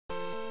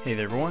Hey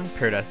there everyone,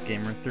 Paradise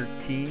Gamer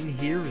 13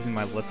 here is in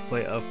my Let's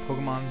Play of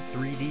Pokemon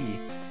 3D.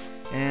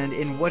 And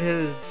in what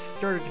has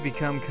started to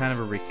become kind of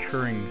a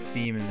recurring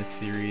theme in this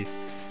series,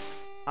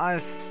 I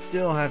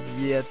still have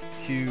yet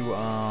to do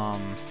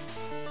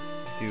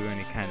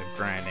any kind of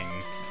grinding,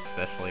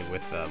 especially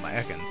with my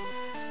Ekans.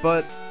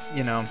 But,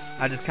 you know,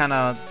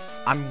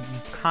 I'm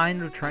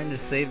kind of trying to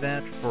save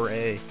that for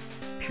a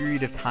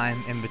period of time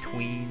in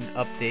between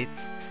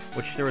updates,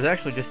 which there was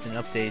actually just an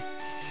update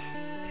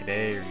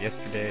today or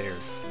yesterday or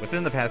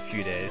within the past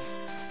few days.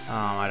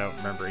 I don't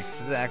remember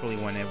exactly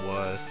when it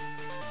was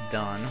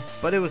done,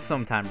 but it was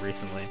sometime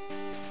recently.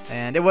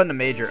 And it wasn't a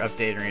major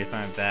update or anything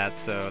like that,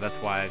 so that's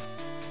why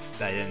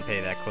I didn't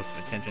pay that close of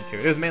attention to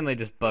it. It was mainly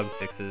just bug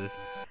fixes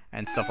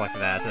and stuff like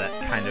that that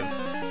kind of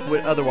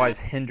would otherwise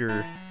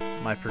hinder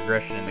my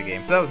progression in the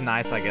game. So that was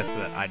nice, I guess,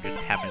 that I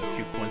just happened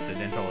to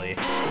coincidentally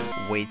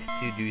wait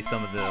to do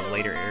some of the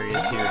later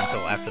areas here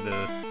until after the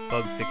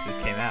bug fixes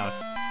came out.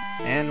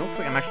 And it looks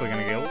like I'm actually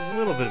going to get a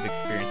little bit of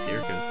experience here,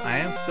 because I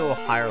am still a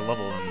higher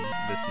level than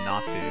this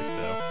Natu,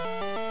 so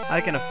I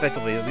can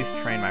effectively at least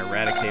train my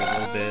Raticate a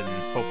little bit,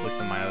 and hopefully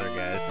some of my other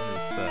guys in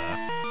this,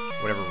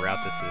 whatever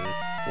route this is,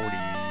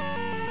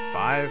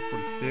 45,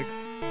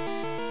 46,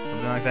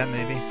 something like that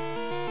maybe?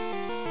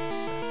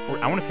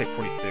 I want to say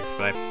 46,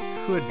 but I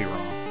could be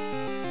wrong.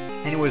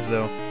 Anyways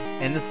though,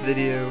 in this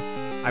video,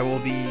 I will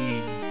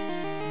be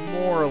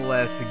more or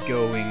less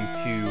going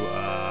to,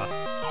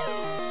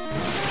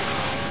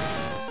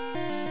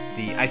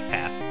 the Ice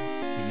Path,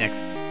 the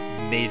next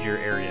major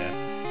area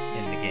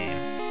in the game.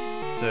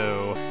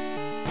 So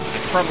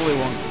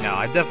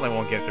I definitely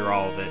won't get through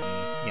all of it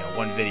in,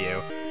 one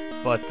video,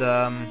 but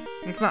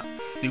it's not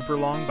super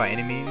long by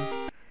any means.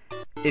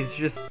 It's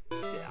just,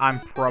 I'm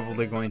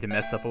probably going to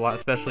mess up a lot,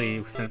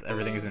 especially since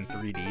everything is in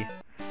 3D.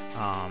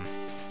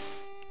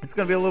 It's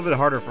going to be a little bit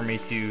harder for me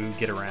to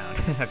get around,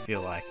 I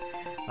feel like.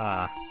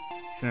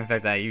 So in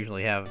fact, I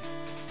usually have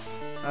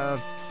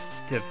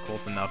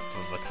difficult enough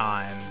of a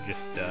time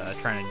just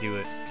trying to do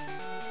it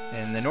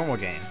in the normal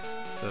game.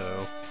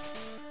 So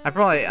I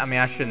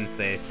shouldn't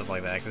say stuff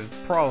like that, because it's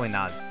probably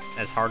not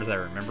as hard as I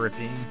remember it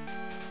being,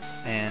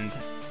 and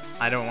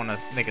I don't want to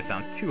make it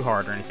sound too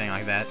hard or anything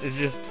like that. It's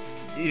just,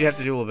 you'd have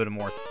to do a little bit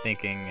more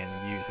thinking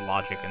and use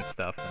logic and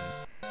stuff, and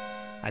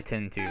I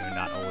tend to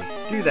not always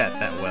do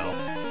that well.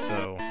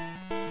 So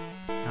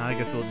I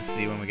guess we'll just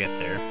see when we get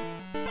there.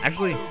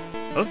 Actually,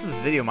 most of this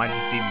video might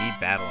just be me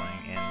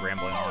battling and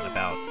rambling on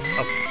about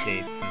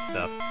updates and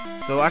stuff.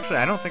 So actually,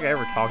 I don't think I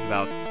ever talked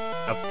about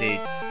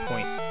update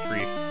 0.35.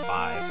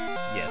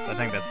 Yes, I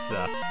think that's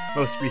the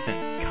most recent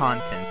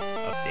content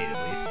update, at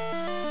least.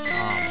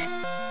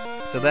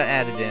 So that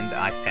added in the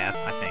Ice Path,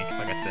 I think,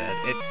 like I said.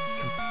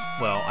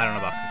 Well, I don't know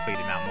about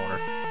completed Mount Mortar,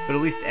 but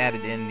at least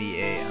added in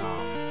the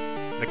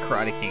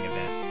Karate King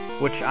event,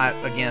 which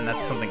again,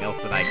 that's something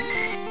else that I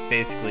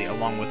basically,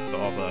 along with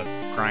all the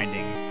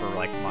grinding for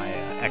like my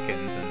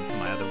Ekans and some of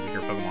my other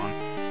weaker Pokemon,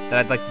 that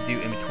I'd like to do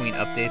in between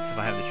updates if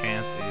I have the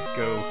chance, is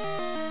go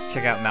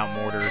check out Mount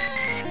Mortar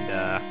and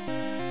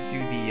do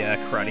the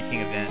Karate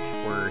King event,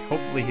 where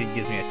hopefully he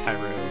gives me a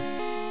Tyro.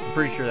 I'm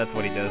pretty sure that's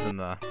what he does in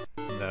the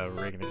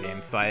regular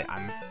game, so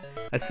I'm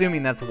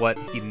assuming that's what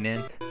he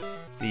meant,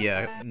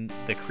 the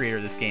creator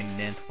of this game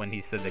meant when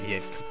he said that he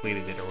had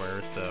completed it or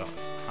whatever. So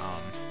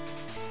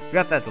we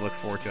got that to look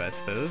forward to, I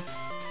suppose.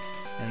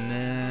 And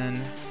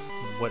then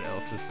what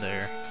else is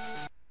there?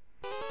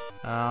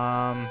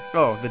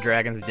 Oh, the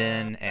Dragon's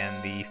Den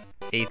and the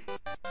 8th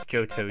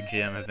Johto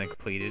gym have been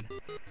completed.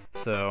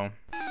 So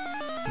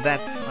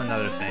that's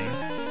another thing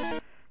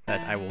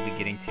that I will be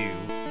getting to,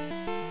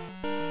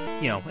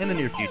 in the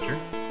near future.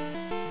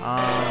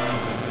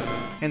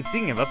 And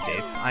speaking of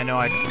updates, I know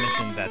I just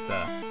mentioned that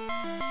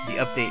the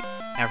update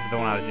after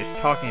the one I was just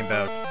talking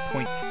about,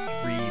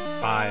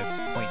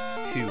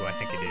 0.35.2, I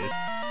think it is,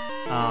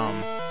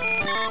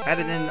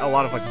 added in a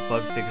lot of like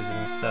bug fixes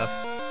and stuff.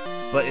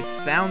 But it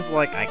sounds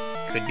like, I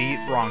could be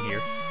wrong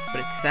here, but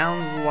it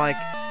sounds like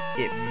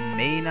it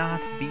may not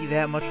be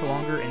that much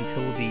longer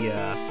until the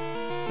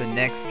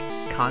next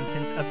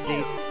content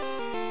update.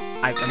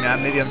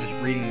 Maybe I'm just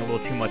reading a little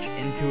too much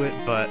into it,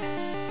 but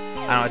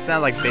I don't know, it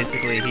sounded like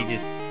basically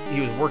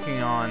he was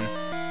working on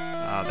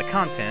the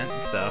content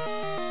and stuff,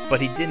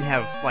 but he didn't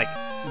have like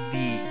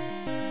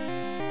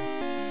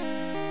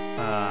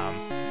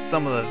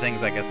some of the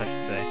things, I guess I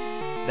should say,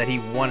 that he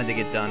wanted to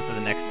get done for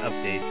the next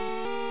update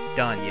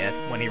done yet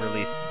when he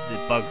released the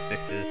bug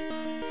fixes.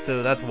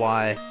 So that's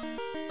why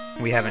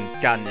we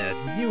haven't gotten a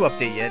new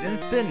update yet, and I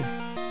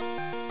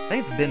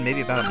think it's been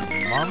maybe about a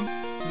month,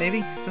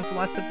 maybe, since the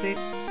last update?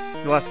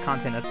 The last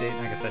content update,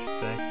 I guess I should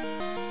say.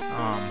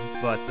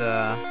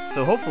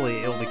 So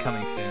hopefully it'll be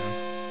coming soon,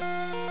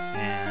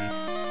 and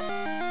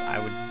I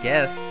would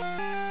guess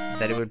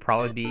that it would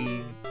probably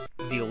be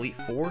the Elite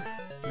Four,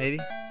 maybe?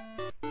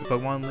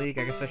 Pokemon League,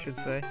 I guess I should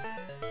say.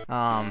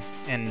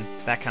 And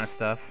that kind of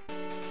stuff.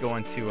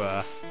 Going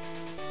to,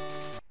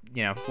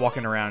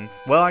 walking around.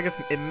 Well, I guess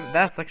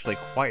that's actually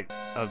quite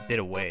a bit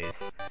of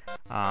ways.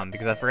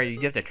 Because I forgot you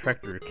have to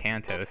trek through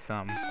Kanto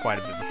quite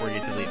a bit before you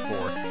get to Elite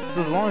Four.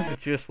 So as long as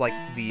it's just like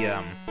the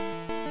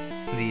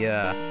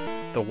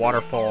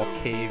waterfall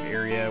cave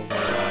area where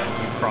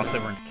you cross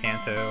over into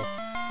Kanto,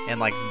 and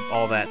like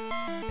all that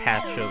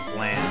patch of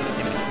land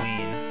in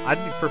between, I'd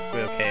be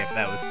perfectly okay if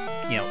that was,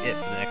 you know, it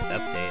for the next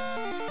update.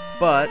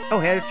 But oh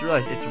hey, I just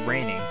realized it's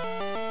raining,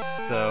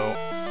 so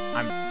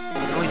I'm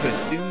going to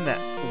assume that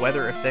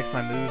weather affects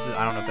my moves.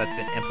 I don't know if that's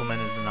been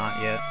implemented or not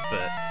yet,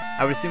 but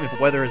I would assume if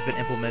weather has been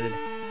implemented,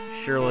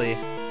 surely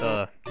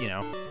the, you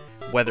know,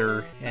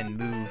 weather and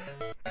move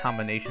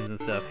combinations and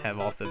stuff have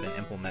also been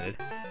implemented.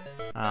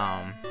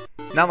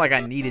 Not like I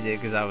needed it,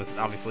 because I was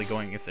obviously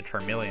going against a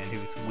Charmeleon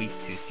who's weak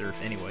to Surf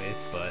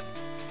anyways, but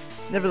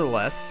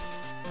nevertheless,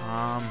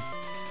 I'm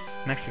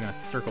actually going to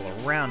circle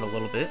around a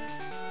little bit.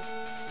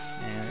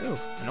 And, ooh,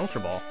 an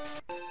Ultra Ball.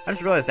 I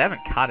just realized I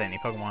haven't caught any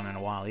Pokemon in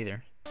a while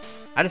either.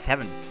 I just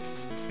haven't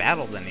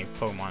battled any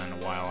Pokemon in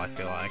a while, I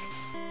feel like.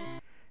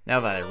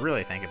 Now that I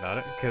really think about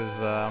it,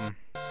 because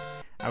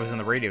I was in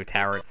the radio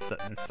tower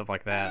and stuff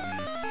like that, and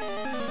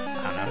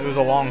I don't know, it was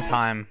a long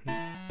time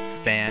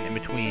span in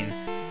between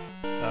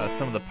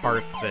some of the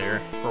parts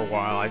there for a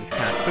while. I just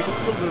kind of took a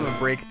little bit of a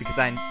break because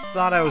I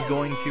thought I was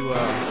going to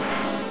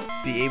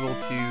be able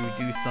to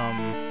do some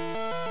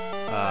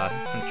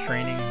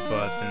training,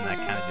 but then that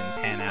kind of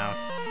didn't pan out.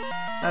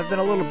 I've been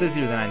a little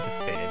busier than I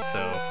anticipated, so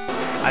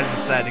I just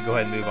decided to go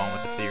ahead and move on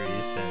with the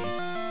series,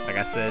 and like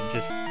I said,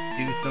 just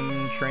do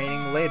some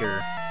training later.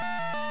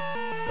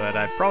 But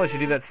I probably should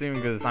do that soon,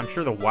 because I'm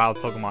sure the wild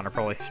Pokemon are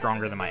probably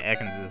stronger than my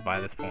Ekans by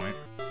this point.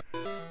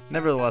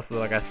 Nevertheless,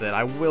 like I said,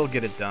 I will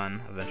get it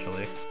done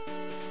eventually.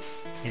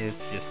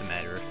 It's just a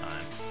matter of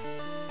time.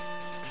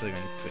 Actually,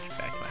 going to switch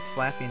back to my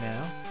Flaffy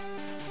now.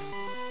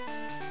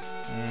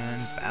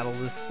 And battle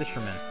this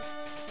fisherman.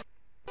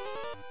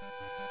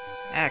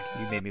 Ack,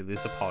 you made me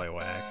lose a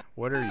Poliwag.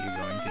 What are you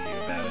going to do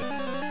about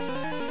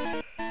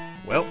it?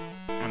 Well,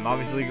 I'm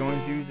obviously going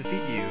to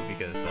defeat you,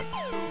 because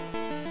that's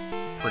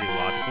pretty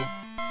logical.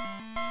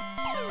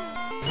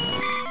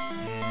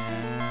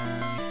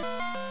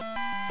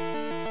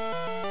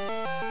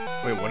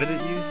 Wait, what did it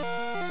use?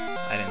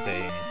 I didn't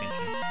pay any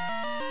attention.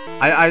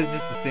 I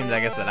just assumed, I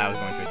guess, that I was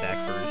going to attack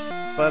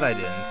first, but I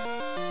didn't.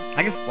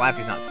 I guess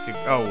Flappy's not super...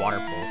 Oh, Water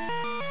Pulse.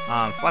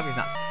 Flappy's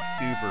not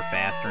super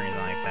fast or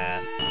anything like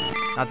that.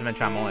 Not to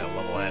mention I'm only a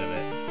level ahead of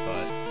it,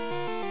 but...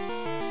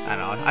 I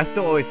don't know. I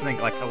still always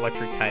think, like,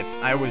 electric types...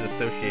 I always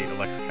associate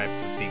electric types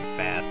with being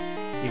fast,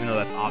 even though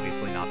that's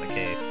obviously not the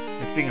case.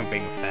 And speaking of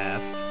being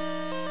fast,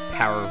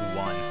 Power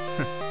 1.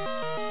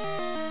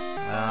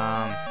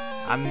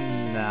 I'm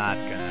not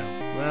gonna...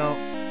 Well...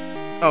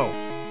 Oh.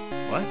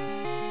 What?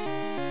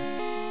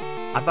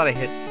 I thought I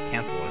hit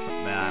cancel or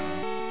something. Nah, I don't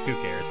know. Who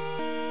cares?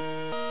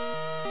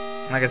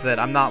 Like I said,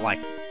 I'm not, like,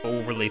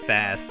 overly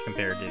fast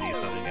compared to these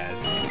other guys,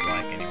 it seems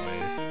like,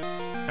 anyways.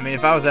 I mean,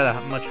 if I was at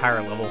a much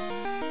higher level,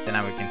 then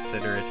I would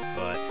consider it,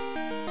 but...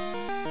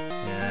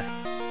 Yeah.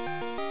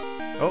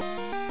 Oh.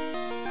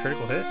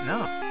 Critical hit?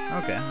 No.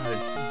 Okay, I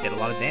just did a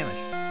lot of damage.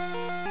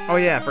 Oh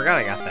yeah, I forgot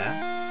I got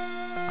that.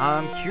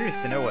 I'm curious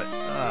to know what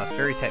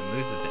Fairy-type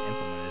moves have been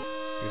implemented,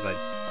 because I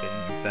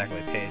didn't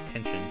exactly pay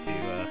attention to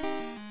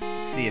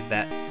see if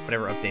that,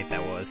 whatever update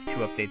that was, 2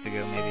 updates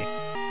ago maybe,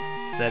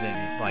 said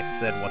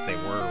what they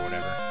were or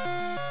whatever.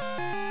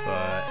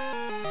 But...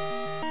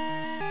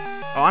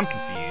 Oh, I'm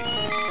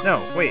confused.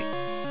 No, wait.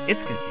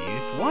 It's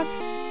confused. What?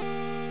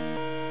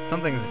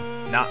 Something's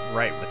not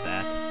right with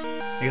that.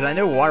 Because I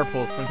know Water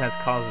Pulse sometimes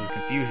causes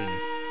confusion,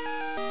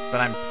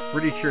 but I'm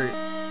pretty sure it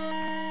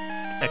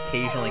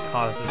occasionally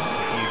causes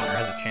confusion, or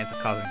has a chance of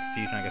causing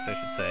confusion, I guess I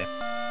should say,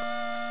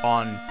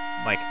 on,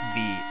 like,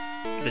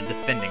 the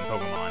defending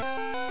Pokemon.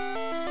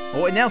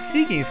 Well, now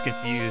Seeking's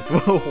confused.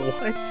 Whoa,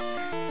 what?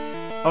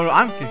 Oh, no,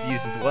 I'm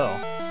confused as well.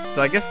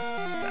 So I guess,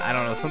 I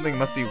don't know, something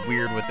must be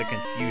weird with the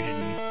confusion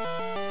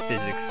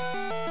physics,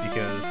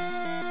 because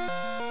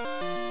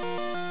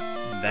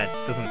that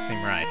doesn't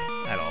seem right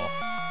at all.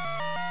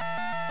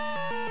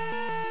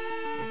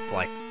 It's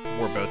like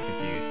we're both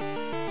confused.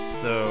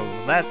 So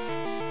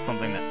that's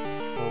something that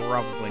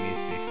probably needs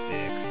to be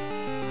fixed.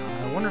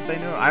 I wonder if they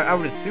know. I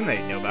would assume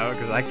they know about it,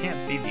 because I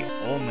can't be the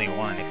only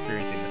one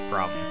experiencing this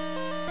problem.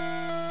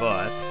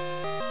 But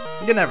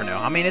you never know.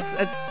 I mean, it's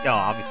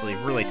obviously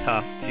really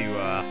tough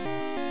to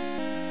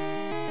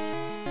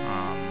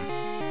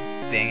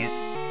dang it.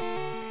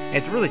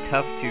 It's really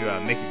tough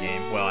to make a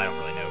game. Well, I don't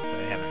really know because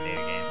I haven't made a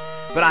game.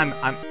 But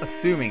I'm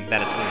assuming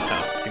that it's really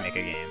tough to make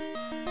a game.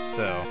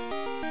 So,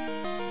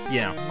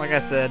 you know, like I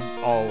said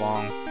all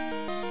along,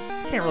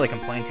 can't really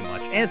complain too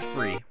much. And it's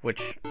free,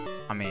 which,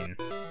 I mean,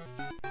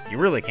 you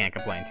really can't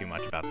complain too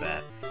much about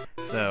that.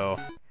 So,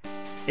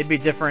 it'd be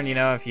different, you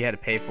know, if you had to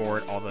pay for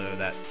it, although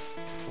that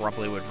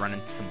probably would run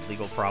into some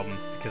legal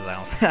problems, because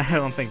I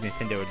don't think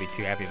Nintendo would be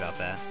too happy about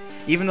that.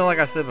 Even though, like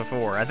I've said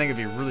before, I think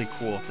it'd be really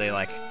cool if they,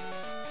 like,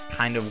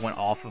 kind of went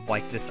off of,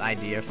 like, this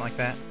idea or something like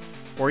that.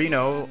 Or, you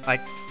know,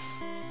 like,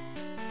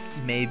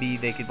 maybe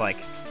they could, like,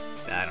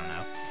 I don't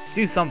know,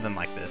 do something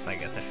like this, I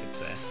guess I should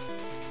say.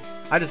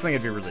 I just think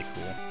it'd be really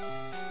cool.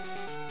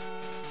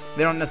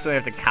 They don't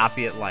necessarily have to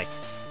copy it like,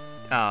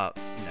 no,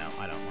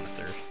 I don't want to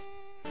surf.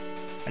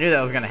 I knew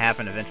that was going to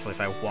happen eventually if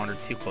I wandered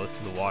too close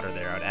to the water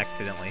there. I would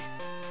accidentally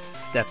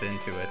step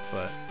into it,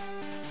 but,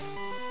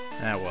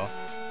 ah, well.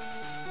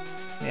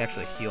 Let me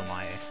actually heal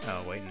my,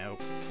 oh, wait, no.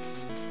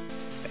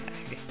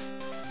 Bag.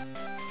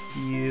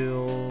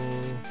 Heal.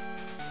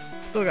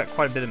 Still got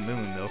quite a bit of Moo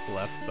Moo Milk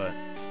left, but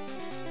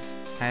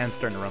I am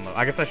starting to run low.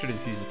 I guess I should have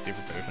just used a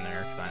super potion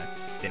there, because I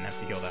didn't have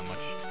to heal that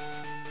much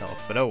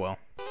health, but oh well.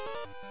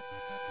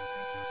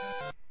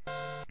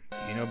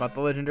 Do you know about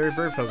the legendary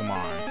bird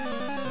Pokemon?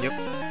 Yep.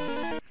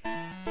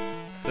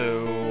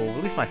 So,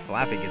 at least my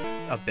Flappy gets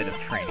a bit of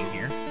training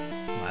here.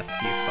 Last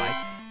few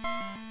fights.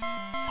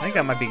 I think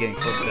I might be getting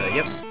close to,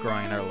 yep,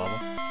 growing another level.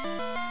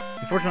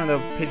 Unfortunately,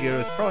 though,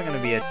 Pidgeotto is probably going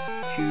to be a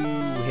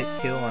 2-hit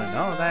kill, and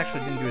oh, that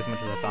actually didn't do as much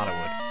as I thought it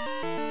would.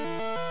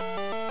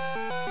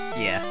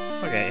 Yeah,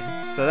 okay,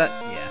 so that,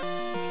 yeah,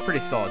 it's a pretty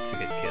solid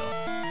 2-hit kill.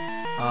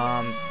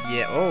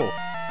 Yeah, oh,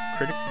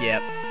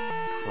 yep,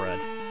 crud.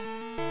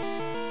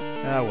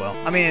 Oh well,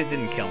 I mean, it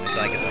didn't kill me, so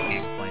I guess I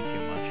can't complain too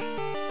much.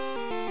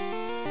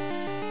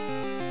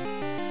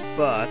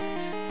 But,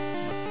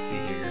 let's see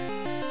here.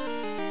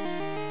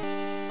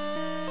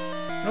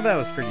 Well, that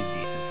was pretty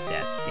decent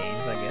stat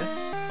gains, I guess.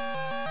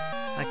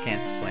 I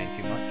can't complain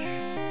too much.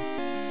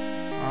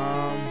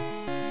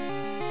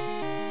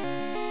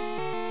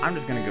 I'm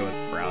just gonna go with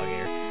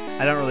Feraligatr.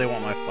 I don't really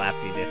want my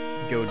Flappy to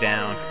go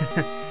down.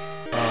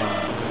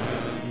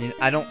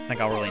 I don't think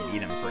I'll really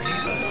need him for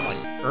anything,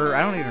 like, or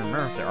I don't even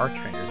remember if there are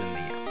trainers in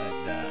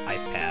the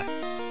Ice Path,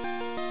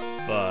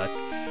 but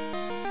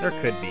there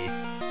could be.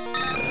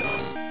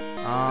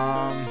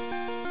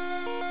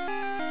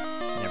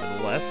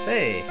 Nevertheless,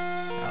 hey,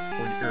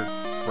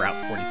 Route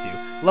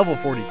 42, level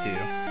 42.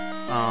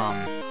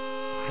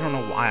 I don't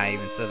know why I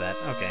even said that.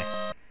 Okay.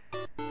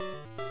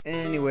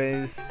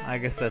 Anyways, I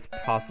guess that's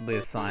possibly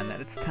a sign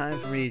that it's time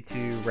for me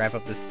to wrap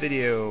up this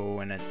video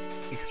in an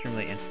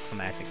extremely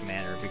anticlimactic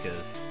manner,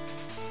 because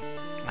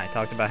I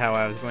talked about how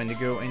I was going to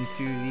go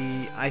into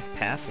the Ice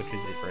Path, which is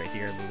it right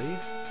here, I believe.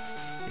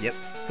 Yep.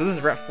 So this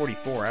is Route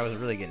 44. I was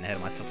really getting ahead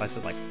of myself. I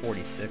said like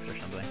 46 or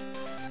something.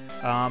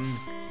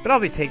 But I'll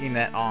be taking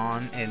that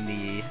on in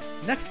the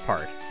next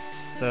part.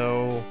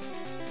 So,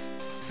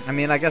 I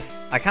mean, I guess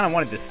I kind of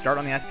wanted to start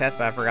on the Ice Path,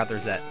 but I forgot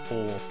there's that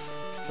whole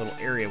little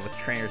area with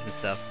trainers and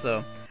stuff.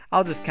 So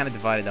I'll just kind of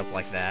divide it up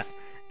like that.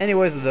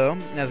 Anyways, though,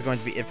 that's going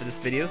to be it for this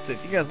video. So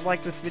if you guys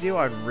like this video,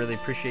 I'd really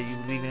appreciate you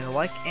leaving a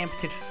like and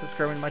potentially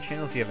subscribing to my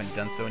channel if you haven't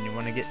done so and you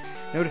want to get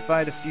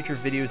notified of future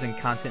videos and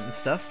content and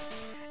stuff.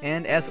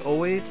 And as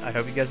always, I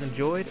hope you guys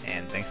enjoyed,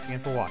 and thanks again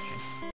for watching.